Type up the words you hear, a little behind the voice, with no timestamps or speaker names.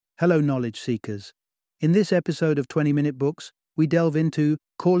Hello, knowledge seekers. In this episode of 20-Minute Books, we delve into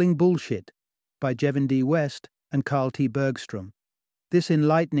Calling Bullshit by Jevin D. West and Carl T. Bergstrom. This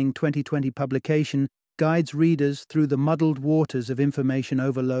enlightening 2020 publication guides readers through the muddled waters of information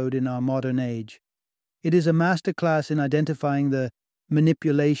overload in our modern age. It is a masterclass in identifying the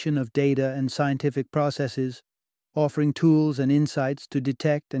manipulation of data and scientific processes, offering tools and insights to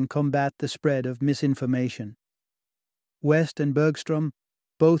detect and combat the spread of misinformation. West and Bergstrom,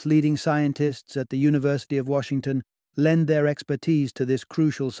 both leading scientists at the University of Washington, lend their expertise to this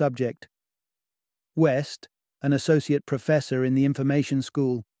crucial subject. West, an associate professor in the Information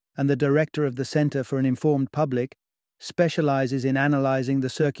School and the director of the Center for an Informed Public, specializes in analyzing the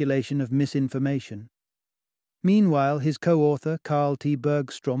circulation of misinformation. Meanwhile, his co-author, Carl T.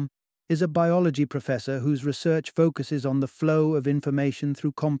 Bergstrom, is a biology professor whose research focuses on the flow of information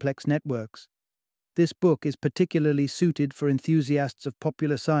through complex networks. This book is particularly suited for enthusiasts of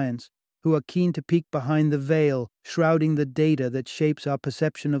popular science who are keen to peek behind the veil shrouding the data that shapes our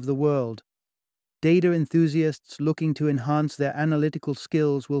perception of the world. Data enthusiasts looking to enhance their analytical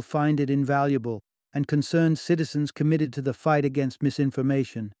skills will find it invaluable, and concerned citizens committed to the fight against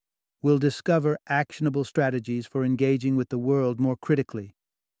misinformation will discover actionable strategies for engaging with the world more critically.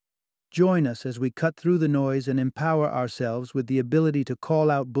 Join us as we cut through the noise and empower ourselves with the ability to call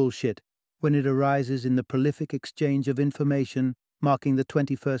out bullshit when it arises in the prolific exchange of information marking the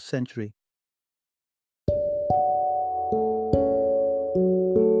 21st century.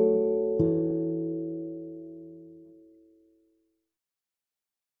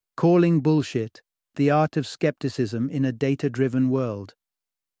 Calling Bullshit: The Art of Skepticism in a Data-Driven World.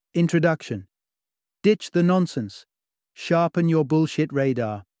 Introduction. Ditch the nonsense. Sharpen your bullshit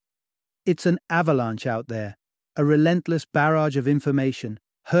radar. It's an avalanche out there, a relentless barrage of information,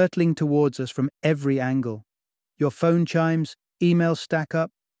 hurtling towards us from every angle. Your phone chimes, emails stack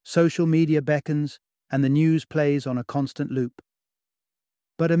up, social media beckons, and the news plays on a constant loop.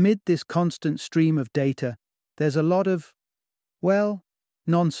 But amid this constant stream of data, there's a lot of,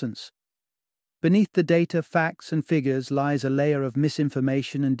 nonsense. Beneath the data, facts, and figures lies a layer of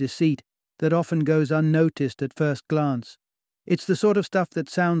misinformation and deceit that often goes unnoticed at first glance. It's the sort of stuff that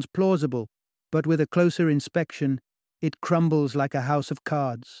sounds plausible, but with a closer inspection, it crumbles like a house of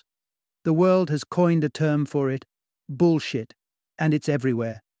cards. The world has coined a term for it, bullshit, and it's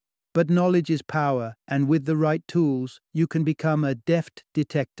everywhere. But knowledge is power, and with the right tools, you can become a deft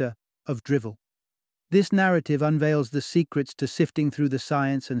detector of drivel. This narrative unveils the secrets to sifting through the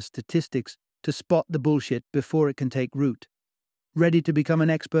science and statistics to spot the bullshit before it can take root. Ready to become an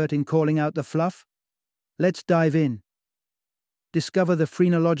expert in calling out the fluff? Let's dive in. Discover the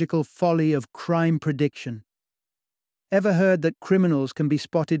phrenological folly of crime prediction. Ever heard that criminals can be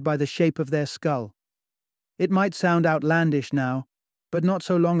spotted by the shape of their skull? It might sound outlandish now, but not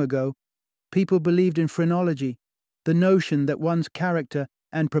so long ago, people believed in phrenology, the notion that one's character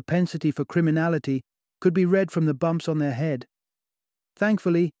and propensity for criminality could be read from the bumps on their head.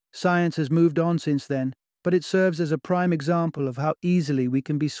 Thankfully, science has moved on since then, but it serves as a prime example of how easily we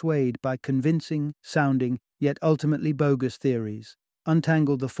can be swayed by convincing, sounding, yet ultimately bogus theories.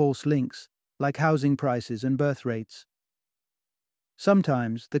 Untangle the false links, like housing prices and birth rates.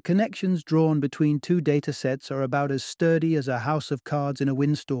 Sometimes, the connections drawn between two data sets are about as sturdy as a house of cards in a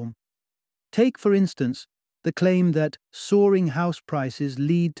windstorm. Take, for instance, the claim that soaring house prices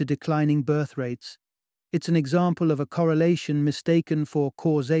lead to declining birth rates. It's an example of a correlation mistaken for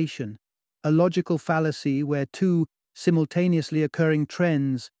causation, a logical fallacy where two simultaneously occurring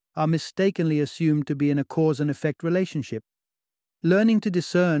trends are mistakenly assumed to be in a cause and effect relationship. Learning to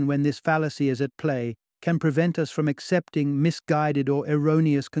discern when this fallacy is at play can prevent us from accepting misguided or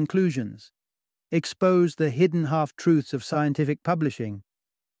erroneous conclusions. Expose the hidden half-truths of scientific publishing.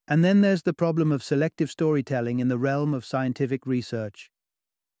 And then there's the problem of selective storytelling in the realm of scientific research.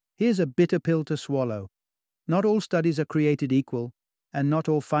 Here's a bitter pill to swallow. Not all studies are created equal, and not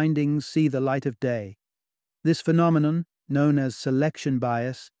all findings see the light of day. This phenomenon, known as selection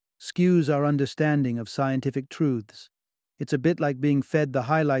bias, skews our understanding of scientific truths. It's a bit like being fed the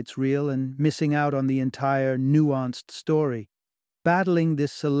highlights reel and missing out on the entire nuanced story. Battling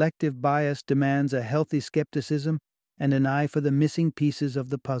this selective bias demands a healthy skepticism and an eye for the missing pieces of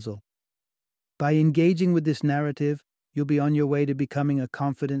the puzzle. By engaging with this narrative, you'll be on your way to becoming a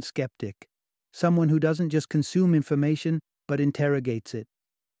confident skeptic, someone who doesn't just consume information, but interrogates it.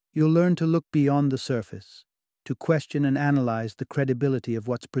 You'll learn to look beyond the surface, to question and analyze the credibility of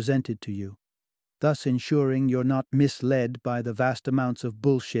what's presented to you, thus ensuring you're not misled by the vast amounts of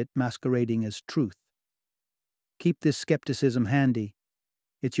bullshit masquerading as truth. Keep this skepticism handy.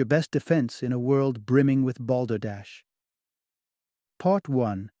 It's your best defense in a world brimming with balderdash. Part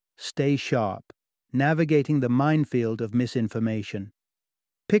 1. Stay sharp, navigating the minefield of misinformation.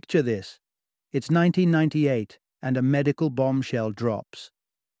 Picture this. It's 1998, and a medical bombshell drops.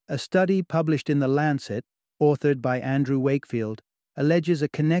 A study published in The Lancet, authored by Andrew Wakefield, alleges a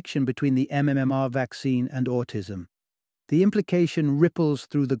connection between the MMR vaccine and autism. The implication ripples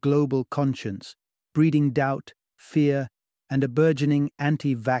through the global conscience, breeding doubt, fear, and a burgeoning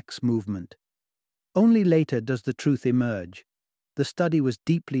anti-vax movement. Only later does the truth emerge. The study was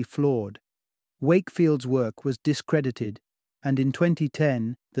deeply flawed. Wakefield's work was discredited, and in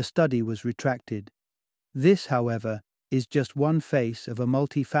 2010, the study was retracted. This, however, is just one face of a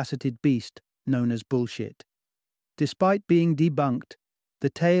multifaceted beast known as bullshit. Despite being debunked, the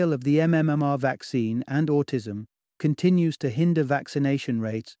tale of the MMR vaccine and autism continues to hinder vaccination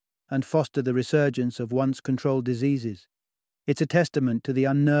rates and foster the resurgence of once-controlled diseases. It's a testament to the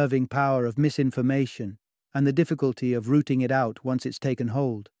unnerving power of misinformation and the difficulty of rooting it out once it's taken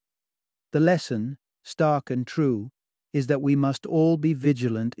hold. The lesson, stark and true, is that we must all be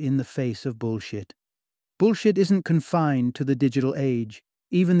vigilant in the face of bullshit. Bullshit isn't confined to the digital age.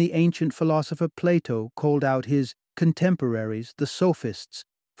 Even the ancient philosopher Plato called out his contemporaries, the sophists,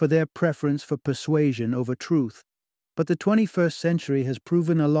 for their preference for persuasion over truth. But the 21st century has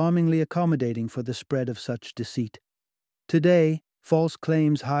proven alarmingly accommodating for the spread of such deceit. Today, false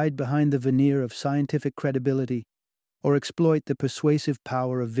claims hide behind the veneer of scientific credibility or exploit the persuasive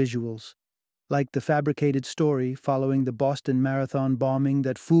power of visuals, like the fabricated story following the Boston Marathon bombing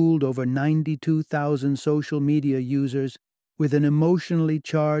that fooled over 92,000 social media users with an emotionally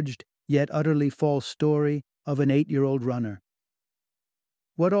charged yet utterly false story of an 8-year-old runner.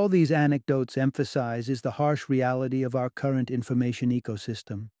 What all these anecdotes emphasize is the harsh reality of our current information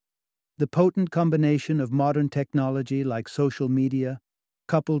ecosystem. The potent combination of modern technology like social media,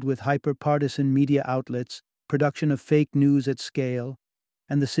 coupled with hyper-partisan media outlets, production of fake news at scale,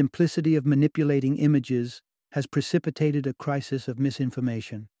 and the simplicity of manipulating images has precipitated a crisis of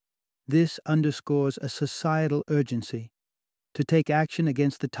misinformation. This underscores a societal urgency to take action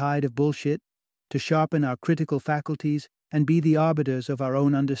against the tide of bullshit, to sharpen our critical faculties, and be the arbiters of our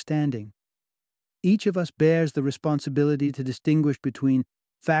own understanding. Each of us bears the responsibility to distinguish between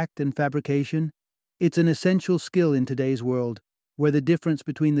fact and fabrication. It's an essential skill in today's world, where the difference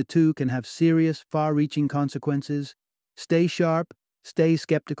between the two can have serious, far-reaching consequences. Stay sharp, stay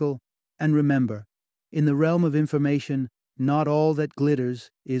skeptical, and remember, in the realm of information, not all that glitters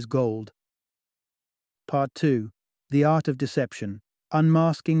is gold. Part 2. The Art of Deception.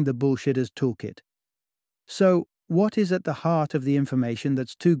 Unmasking the Bullshitter's Toolkit. So, what is at the heart of the information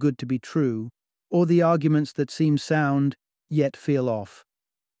that's too good to be true, or the arguments that seem sound, yet feel off?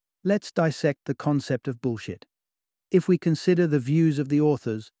 Let's dissect the concept of bullshit. If we consider the views of the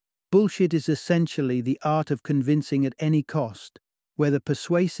authors, bullshit is essentially the art of convincing at any cost, where the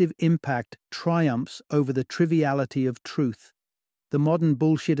persuasive impact triumphs over the triviality of truth. The modern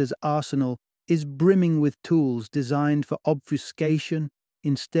bullshitter's arsenal is brimming with tools designed for obfuscation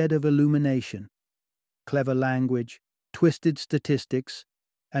instead of illumination. Clever language, twisted statistics,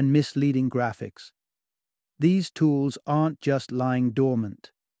 and misleading graphics. These tools aren't just lying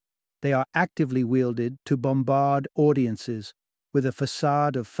dormant. They are actively wielded to bombard audiences with a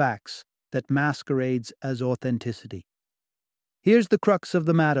facade of facts that masquerades as authenticity. Here's the crux of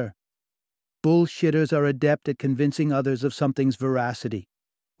the matter. Bullshitters are adept at convincing others of something's veracity,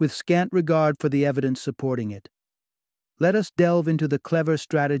 with scant regard for the evidence supporting it. Let us delve into the clever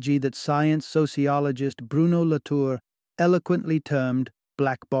strategy that science sociologist Bruno Latour eloquently termed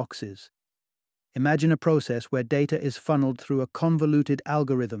black boxes. Imagine a process where data is funneled through a convoluted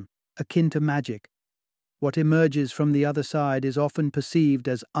algorithm, akin to magic. What emerges from the other side is often perceived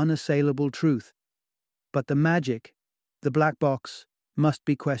as unassailable truth. But the magic, the black box, must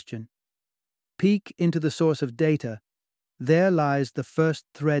be questioned. Peek into the source of data. There lies the first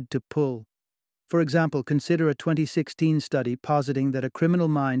thread to pull. For example, consider a 2016 study positing that a criminal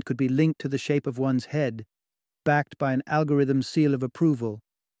mind could be linked to the shape of one's head, backed by an algorithm's seal of approval.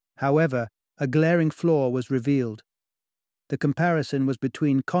 However, a glaring flaw was revealed. The comparison was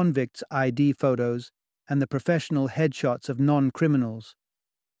between convicts' ID photos and the professional headshots of non-criminals.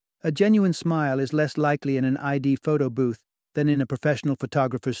 A genuine smile is less likely in an ID photo booth than in a professional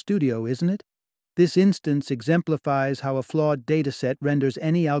photographer's studio, isn't it? This instance exemplifies how a flawed dataset renders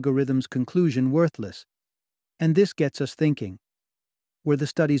any algorithm's conclusion worthless. And this gets us thinking. Were the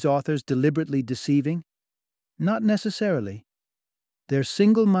study's authors deliberately deceiving? Not necessarily. Their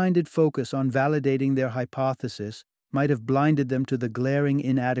single-minded focus on validating their hypothesis might have blinded them to the glaring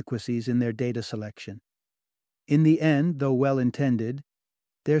inadequacies in their data selection. In the end, though well-intended,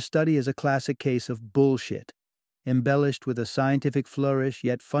 their study is a classic case of bullshit, embellished with a scientific flourish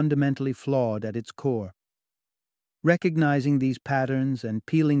yet fundamentally flawed at its core. Recognizing these patterns and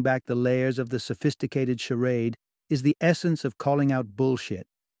peeling back the layers of the sophisticated charade is the essence of calling out bullshit.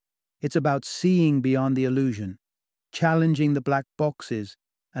 It's about seeing beyond the illusion, challenging the black boxes,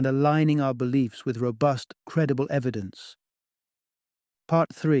 and aligning our beliefs with robust, credible evidence.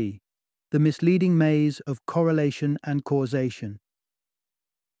 Part 3. The misleading maze of correlation and causation.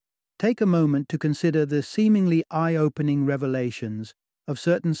 Take a moment to consider the seemingly eye-opening revelations of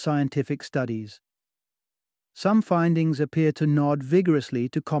certain scientific studies. Some findings appear to nod vigorously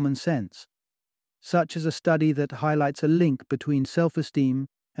to common sense, such as a study that highlights a link between self-esteem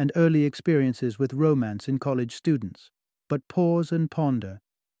and early experiences with romance in college students. But pause and ponder.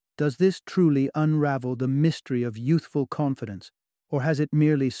 Does this truly unravel the mystery of youthful confidence, or has it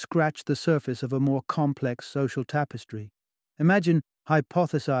merely scratched the surface of a more complex social tapestry? Imagine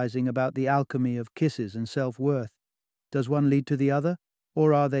hypothesizing about the alchemy of kisses and self-worth. Does one lead to the other,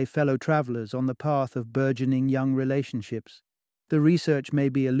 or are they fellow travelers on the path of burgeoning young relationships? The research may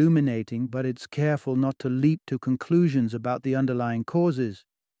be illuminating, but it's careful not to leap to conclusions about the underlying causes.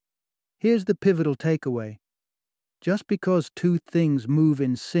 Here's the pivotal takeaway. Just because two things move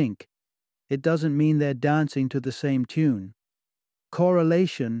in sync, it doesn't mean they're dancing to the same tune.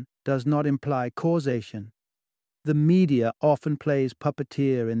 Correlation does not imply causation. The media often plays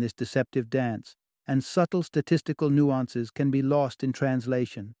puppeteer in this deceptive dance, and subtle statistical nuances can be lost in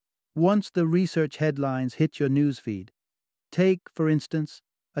translation. Once the research headlines hit your newsfeed, take, for instance,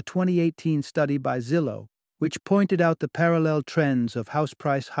 a 2018 study by Zillow, which pointed out the parallel trends of house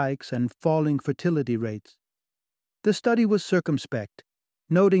price hikes and falling fertility rates. The study was circumspect,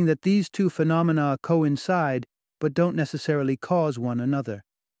 noting that these two phenomena coincide but don't necessarily cause one another.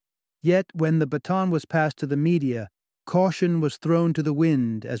 Yet, when the baton was passed to the media, caution was thrown to the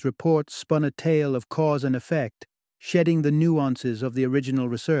wind as reports spun a tale of cause and effect, shedding the nuances of the original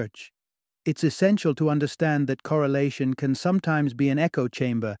research. It's essential to understand that correlation can sometimes be an echo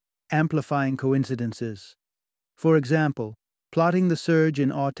chamber, amplifying coincidences. For example, plotting the surge in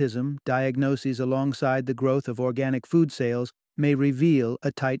autism diagnoses alongside the growth of organic food sales may reveal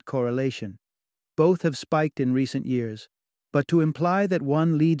a tight correlation. Both have spiked in recent years, but to imply that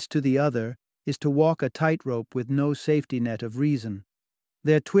one leads to the other is to walk a tightrope with no safety net of reason.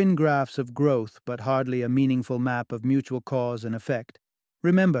 They're twin graphs of growth, but hardly a meaningful map of mutual cause and effect.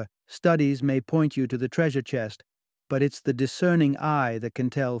 Remember, studies may point you to the treasure chest, but it's the discerning eye that can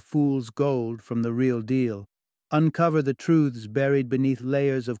tell fool's gold from the real deal. Uncover the truths buried beneath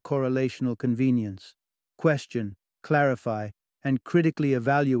layers of correlational convenience. Question, clarify, and critically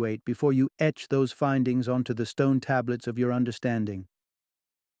evaluate before you etch those findings onto the stone tablets of your understanding.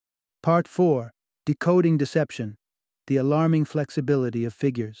 Part 4. Decoding Deception. The alarming flexibility of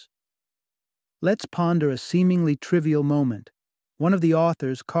figures. Let's ponder a seemingly trivial moment. One of the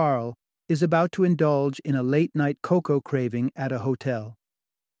authors, Carl, is about to indulge in a late-night cocoa craving at a hotel.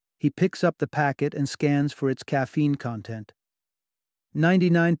 He picks up the packet and scans for its caffeine content.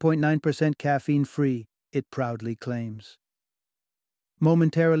 99.9% caffeine-free, it proudly claims.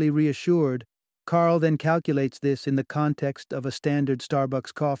 Momentarily reassured, Carl then calculates this in the context of a standard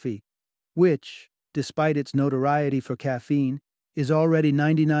Starbucks coffee, which, despite its notoriety for caffeine, is already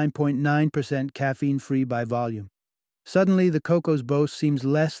 99.9% caffeine-free by volume. Suddenly, the cocoa's boast seems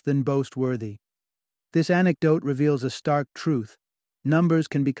less than boast-worthy. This anecdote reveals a stark truth. Numbers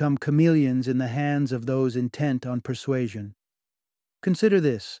can become chameleons in the hands of those intent on persuasion. Consider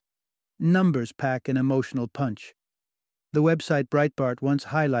this. Numbers pack an emotional punch. The website Breitbart once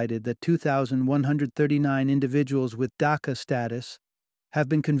highlighted that 2,139 individuals with DACA status have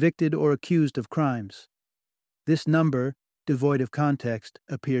been convicted or accused of crimes. This number, devoid of context,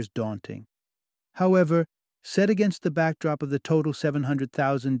 appears daunting. However, set against the backdrop of the total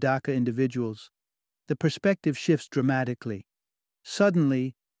 700,000 DACA individuals, the perspective shifts dramatically.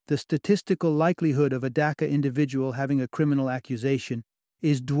 Suddenly, the statistical likelihood of a DACA individual having a criminal accusation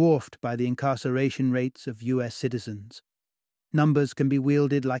is dwarfed by the incarceration rates of U.S. citizens. Numbers can be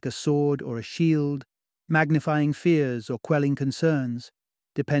wielded like a sword or a shield, magnifying fears or quelling concerns,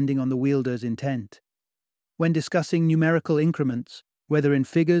 depending on the wielder's intent. When discussing numerical increments, whether in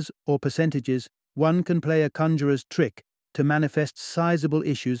figures or percentages, one can play a conjurer's trick to manifest sizable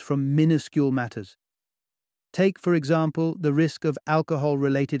issues from minuscule matters. Take, for example, the risk of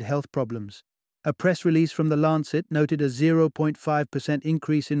alcohol-related health problems. A press release from The Lancet noted a 0.5%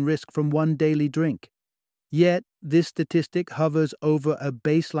 increase in risk from one daily drink. Yet, this statistic hovers over a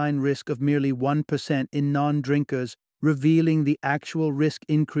baseline risk of merely 1% in non-drinkers, revealing the actual risk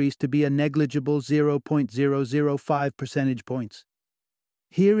increase to be a negligible 0.005 percentage points.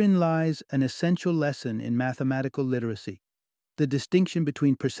 Herein lies an essential lesson in mathematical literacy: the distinction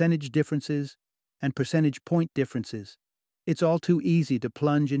between percentage differences and percentage point differences. It's all too easy to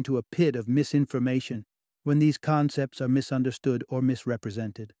plunge into a pit of misinformation when these concepts are misunderstood or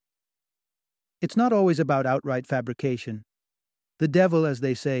misrepresented. It's not always about outright fabrication. The devil, as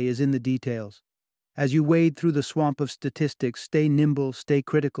they say, is in the details. As you wade through the swamp of statistics, stay nimble, stay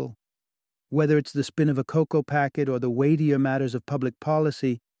critical. Whether it's the spin of a cocoa packet or the weightier matters of public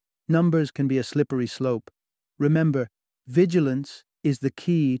policy, numbers can be a slippery slope. Remember, vigilance is the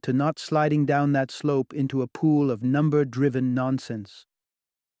key to not sliding down that slope into a pool of number-driven nonsense.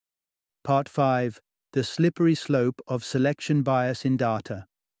 Part 5. The slippery slope of selection bias in data.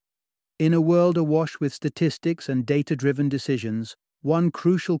 In a world awash with statistics and data-driven decisions, one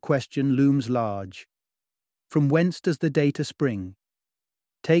crucial question looms large. From whence does the data spring?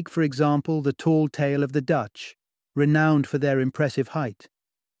 Take, for example, the tall tale of the Dutch, renowned for their impressive height.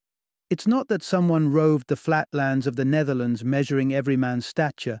 It's not that someone roved the flatlands of the Netherlands measuring every man's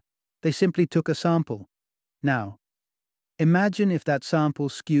stature. They simply took a sample. Now, imagine if that sample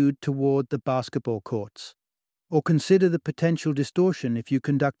skewed toward the basketball courts. Or consider the potential distortion if you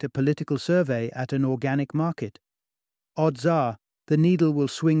conduct a political survey at an organic market. Odds are, the needle will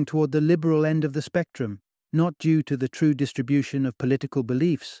swing toward the liberal end of the spectrum, not due to the true distribution of political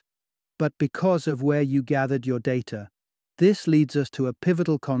beliefs, but because of where you gathered your data. This leads us to a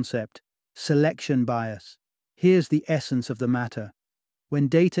pivotal concept: selection bias. Here's the essence of the matter. When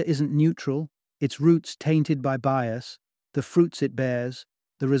data isn't neutral, its roots tainted by bias, the fruits it bears,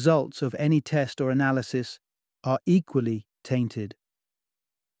 the results of any test or analysis, are equally tainted.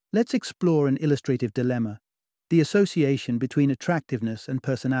 Let's explore an illustrative dilemma: the association between attractiveness and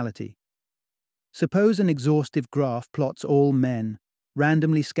personality. Suppose an exhaustive graph plots all men,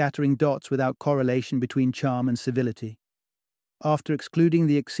 randomly scattering dots without correlation between charm and civility. After excluding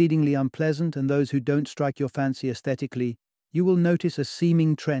the exceedingly unpleasant and those who don't strike your fancy aesthetically, you will notice a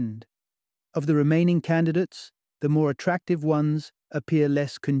seeming trend. Of the remaining candidates, the more attractive ones appear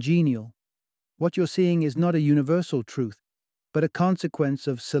less congenial. What you're seeing is not a universal truth, but a consequence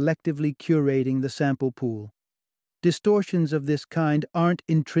of selectively curating the sample pool. Distortions of this kind aren't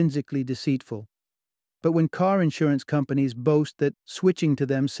intrinsically deceitful. But when car insurance companies boast that switching to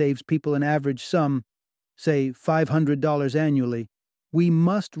them saves people an average sum, say $500 annually, we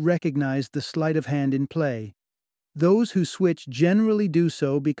must recognize the sleight of hand in play. Those who switch generally do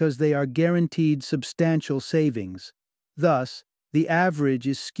so because they are guaranteed substantial savings. Thus, the average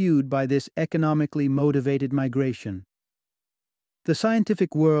is skewed by this economically motivated migration. The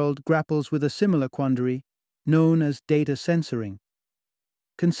scientific world grapples with a similar quandary, known as data censoring.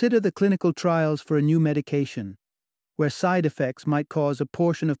 Consider the clinical trials for a new medication, where side effects might cause a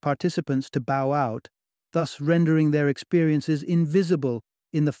portion of participants to bow out, thus rendering their experiences invisible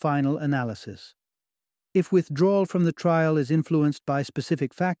in the final analysis. If withdrawal from the trial is influenced by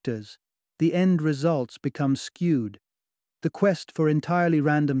specific factors, the end results become skewed. The quest for entirely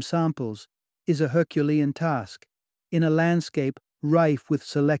random samples is a Herculean task, in a landscape rife with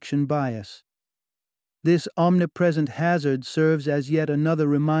selection bias. This omnipresent hazard serves as yet another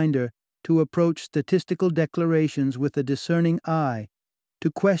reminder to approach statistical declarations with a discerning eye,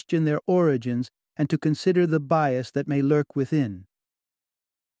 to question their origins, and to consider the bias that may lurk within.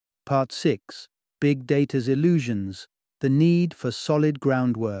 Part 6. Big Data's Illusions: The Need for Solid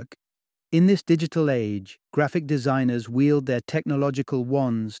Groundwork. In this digital age, graphic designers wield their technological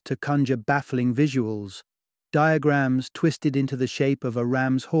wands to conjure baffling visuals, diagrams twisted into the shape of a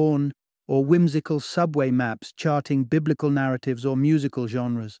ram's horn, or whimsical subway maps charting biblical narratives or musical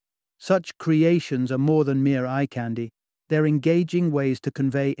genres. Such creations are more than mere eye candy. They're engaging ways to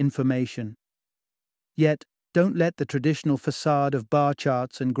convey information. Yet, don't let the traditional facade of bar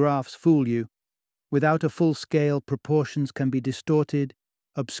charts and graphs fool you. Without a full scale, proportions can be distorted,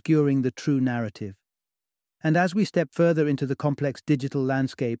 obscuring the true narrative. And as we step further into the complex digital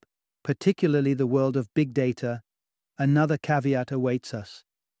landscape, particularly the world of big data, another caveat awaits us.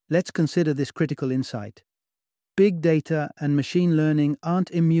 Let's consider this critical insight. Big data and machine learning aren't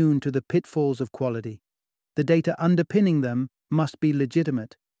immune to the pitfalls of quality. The data underpinning them must be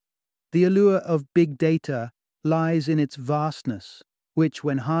legitimate. The allure of big data lies in its vastness, which,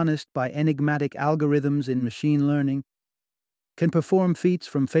 when harnessed by enigmatic algorithms in machine learning, can perform feats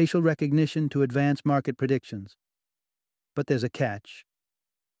from facial recognition to advanced market predictions. But there's a catch.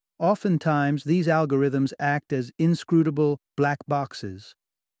 Oftentimes, these algorithms act as inscrutable black boxes,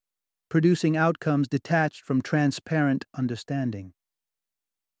 producing outcomes detached from transparent understanding.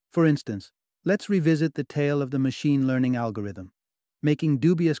 For instance, let's revisit the tale of the machine learning algorithm, making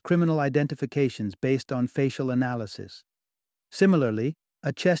dubious criminal identifications based on facial analysis. Similarly,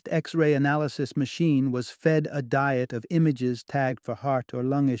 A chest X-ray analysis machine was fed a diet of images tagged for heart or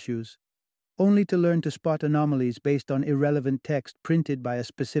lung issues, only to learn to spot anomalies based on irrelevant text printed by a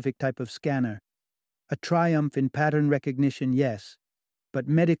specific type of scanner. A triumph in pattern recognition, yes, but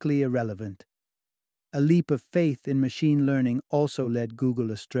medically irrelevant. A leap of faith in machine learning also led Google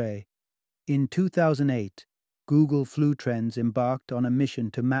astray. In 2008, Google Flu Trends embarked on a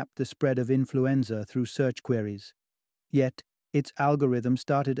mission to map the spread of influenza through search queries. Yet, its algorithm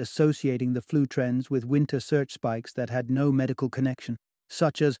started associating the flu trends with winter search spikes that had no medical connection,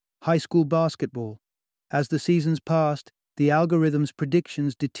 such as high school basketball. As the seasons passed, the algorithm's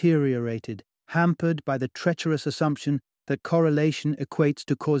predictions deteriorated, hampered by the treacherous assumption that correlation equates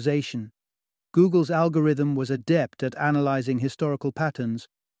to causation. Google's algorithm was adept at analyzing historical patterns,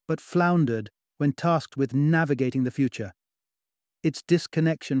 but floundered when tasked with navigating the future. Its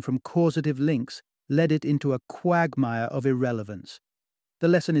disconnection from causative links led it into a quagmire of irrelevance. The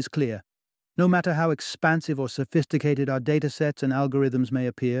lesson is clear. No matter how expansive or sophisticated our datasets and algorithms may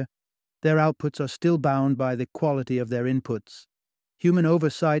appear, their outputs are still bound by the quality of their inputs. Human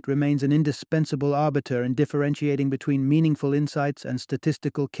oversight remains an indispensable arbiter in differentiating between meaningful insights and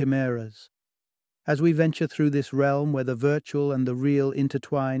statistical chimeras. As we venture through this realm where the virtual and the real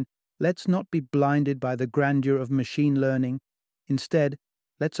intertwine, let's not be blinded by the grandeur of machine learning. Instead,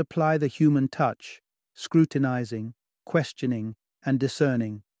 let's apply the human touch, scrutinizing, questioning, and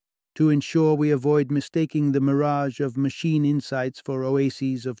discerning, to ensure we avoid mistaking the mirage of machine insights for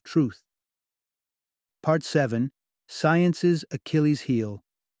oases of truth. Part 7. Science's Achilles heel.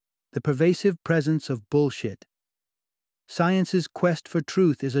 The pervasive presence of bullshit. Science's quest for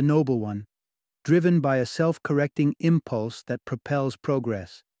truth is a noble one, driven by a self-correcting impulse that propels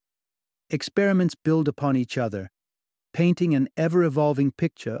progress. Experiments build upon each other, painting an ever-evolving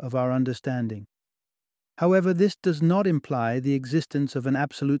picture of our understanding. However, this does not imply the existence of an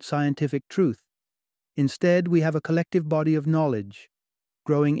absolute scientific truth. Instead, we have a collective body of knowledge,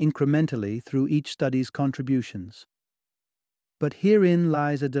 growing incrementally through each study's contributions. But herein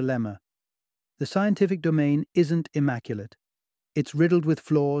lies a dilemma. The scientific domain isn't immaculate. It's riddled with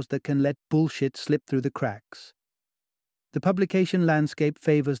flaws that can let bullshit slip through the cracks. The publication landscape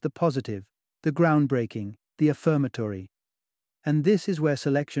favors the positive, the groundbreaking, the affirmatory. And this is where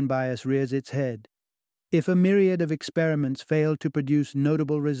selection bias rears its head. If a myriad of experiments fail to produce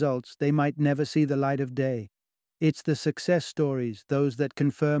notable results, they might never see the light of day. It's the success stories, those that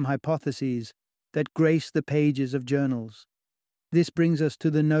confirm hypotheses, that grace the pages of journals. This brings us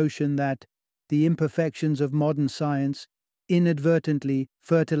to the notion that the imperfections of modern science inadvertently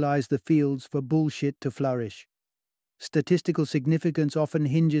fertilize the fields for bullshit to flourish. Statistical significance often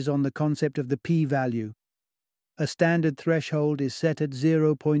hinges on the concept of the p-value. A standard threshold is set at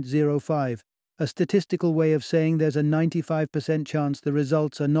 0.05, a statistical way of saying there's a 95% chance the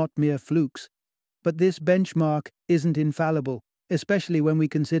results are not mere flukes. But this benchmark isn't infallible, especially when we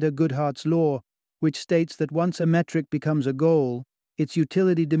consider Goodhart's law, which states that once a metric becomes a goal, its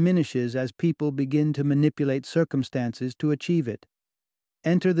utility diminishes as people begin to manipulate circumstances to achieve it.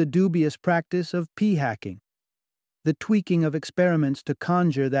 Enter the dubious practice of p-hacking, the tweaking of experiments to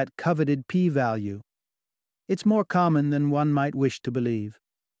conjure that coveted p-value. It's more common than one might wish to believe.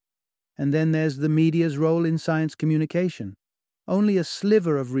 And then there's the media's role in science communication. Only a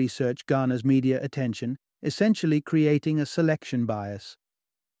sliver of research garners media attention, essentially creating a selection bias.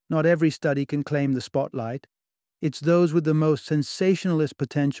 Not every study can claim the spotlight. It's those with the most sensationalist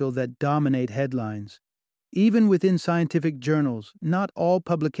potential that dominate headlines. Even within scientific journals, not all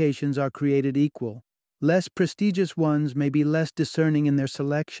publications are created equal. Less prestigious ones may be less discerning in their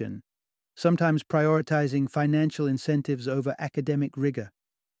selection, sometimes prioritizing financial incentives over academic rigor.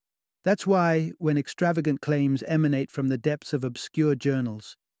 That's why, when extravagant claims emanate from the depths of obscure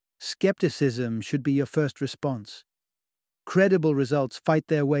journals, skepticism should be your first response. Credible results fight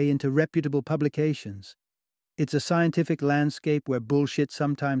their way into reputable publications. It's a scientific landscape where bullshit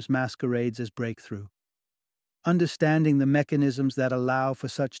sometimes masquerades as breakthrough. Understanding the mechanisms that allow for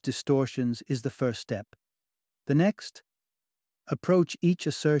such distortions is the first step. The next? Approach each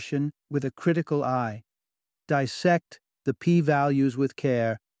assertion with a critical eye. Dissect the p-values with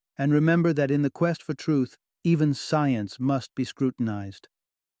care, and remember that in the quest for truth, even science must be scrutinized.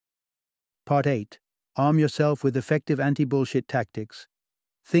 Part 8. Arm yourself with effective anti-bullshit tactics.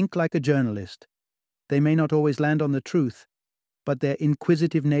 Think like a journalist. They may not always land on the truth, but their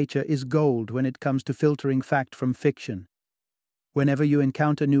inquisitive nature is gold when it comes to filtering fact from fiction. Whenever you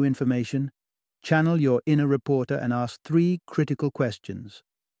encounter new information, channel your inner reporter and ask 3 critical questions.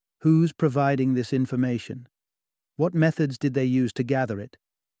 Who's providing this information? What methods did they use to gather it?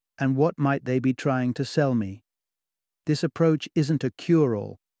 And what might they be trying to sell me? This approach isn't a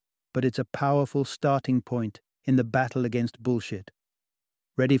cure-all, but it's a powerful starting point in the battle against bullshit.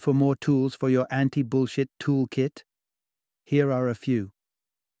 Ready for more tools for your anti-bullshit toolkit? Here are a few.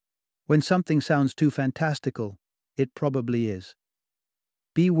 When something sounds too fantastical, it probably is.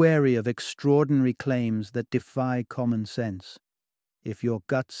 Be wary of extraordinary claims that defy common sense. If your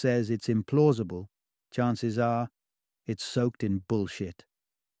gut says it's implausible, chances are it's soaked in bullshit.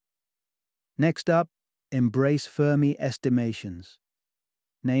 Next up, embrace Fermi estimations.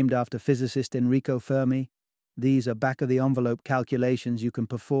 Named after physicist Enrico Fermi, these are back-of-the-envelope calculations you can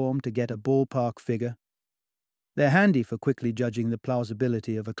perform to get a ballpark figure. They're handy for quickly judging the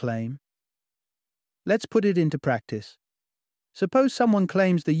plausibility of a claim. Let's put it into practice. Suppose someone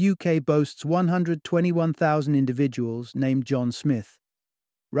claims the UK boasts 121,000 individuals named John Smith.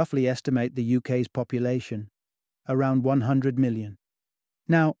 Roughly estimate the UK's population, around 100 million.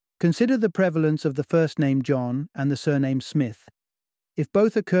 Now, consider the prevalence of the first name John and the surname Smith. If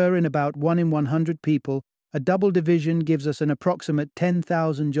both occur in about 1 in 100 people, a double division gives us an approximate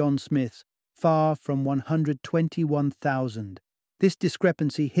 10,000 John Smiths, far from 121,000. This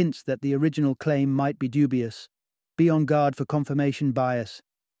discrepancy hints that the original claim might be dubious. Be on guard for confirmation bias.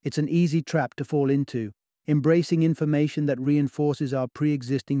 It's an easy trap to fall into, embracing information that reinforces our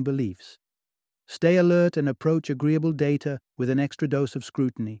pre-existing beliefs. Stay alert and approach agreeable data with an extra dose of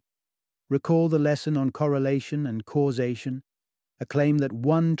scrutiny. Recall the lesson on correlation and causation. A claim that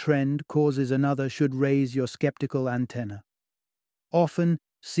one trend causes another should raise your skeptical antenna. Often,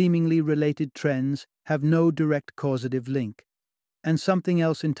 seemingly related trends have no direct causative link, and something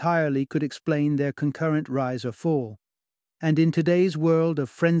else entirely could explain their concurrent rise or fall. And in today's world of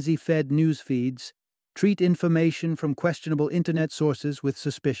frenzy-fed news feeds, treat information from questionable internet sources with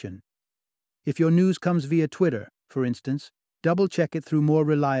suspicion. If your news comes via Twitter, for instance, double-check it through more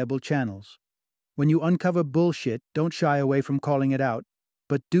reliable channels. When you uncover bullshit, don't shy away from calling it out,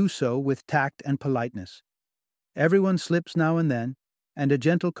 but do so with tact and politeness. Everyone slips now and then, and a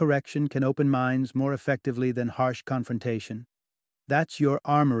gentle correction can open minds more effectively than harsh confrontation. That's your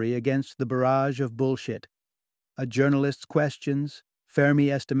armory against the barrage of bullshit. A journalist's questions,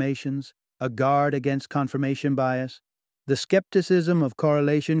 Fermi estimations, a guard against confirmation bias, the skepticism of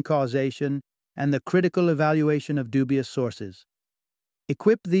correlation causation, and the critical evaluation of dubious sources.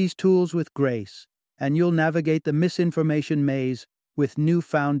 Equip these tools with grace, and you'll navigate the misinformation maze with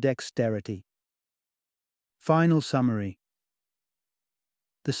newfound dexterity. Final summary.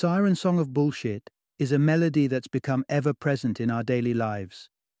 The siren song of bullshit is a melody that's become ever-present in our daily lives,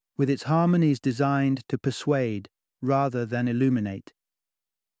 with its harmonies designed to persuade rather than illuminate.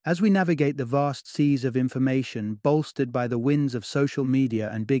 As we navigate the vast seas of information bolstered by the winds of social media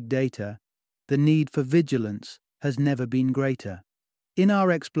and big data, the need for vigilance has never been greater. In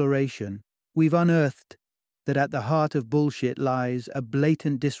our exploration, we've unearthed that at the heart of bullshit lies a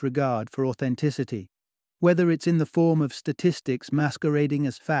blatant disregard for authenticity. Whether it's in the form of statistics masquerading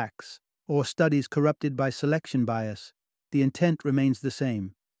as facts or studies corrupted by selection bias, the intent remains the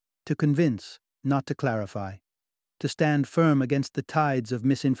same: to convince, not to clarify. To stand firm against the tides of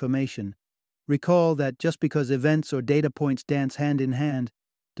misinformation. Recall that just because events or data points dance hand in hand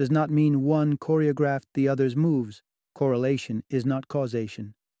does not mean one choreographed the other's moves. Correlation is not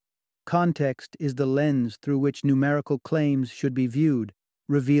causation. Context is the lens through which numerical claims should be viewed,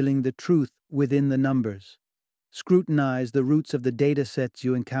 revealing the truth within the numbers. Scrutinize the roots of the data sets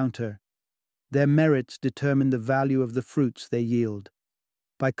you encounter. Their merits determine the value of the fruits they yield.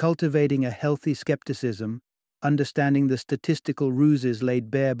 By cultivating a healthy skepticism, understanding the statistical ruses laid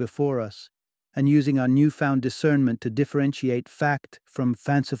bare before us, and using our newfound discernment to differentiate fact from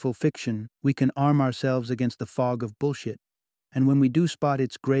fanciful fiction, we can arm ourselves against the fog of bullshit. And when we do spot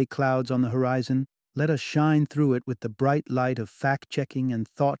its gray clouds on the horizon, let us shine through it with the bright light of fact-checking and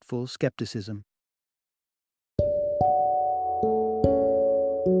thoughtful skepticism.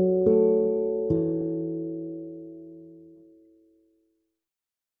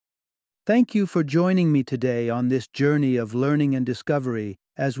 Thank you for joining me today on this journey of learning and discovery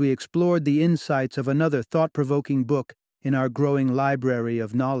as we explored the insights of another thought-provoking book in our growing library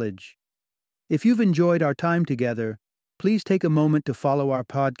of knowledge. If you've enjoyed our time together, please take a moment to follow our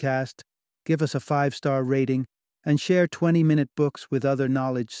podcast, give us a 5-star rating, and share 20-minute books with other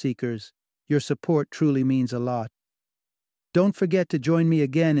knowledge seekers. Your support truly means a lot. Don't forget to join me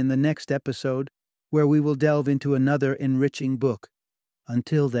again in the next episode, where we will delve into another enriching book.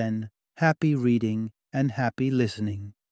 Until then, happy reading and happy listening.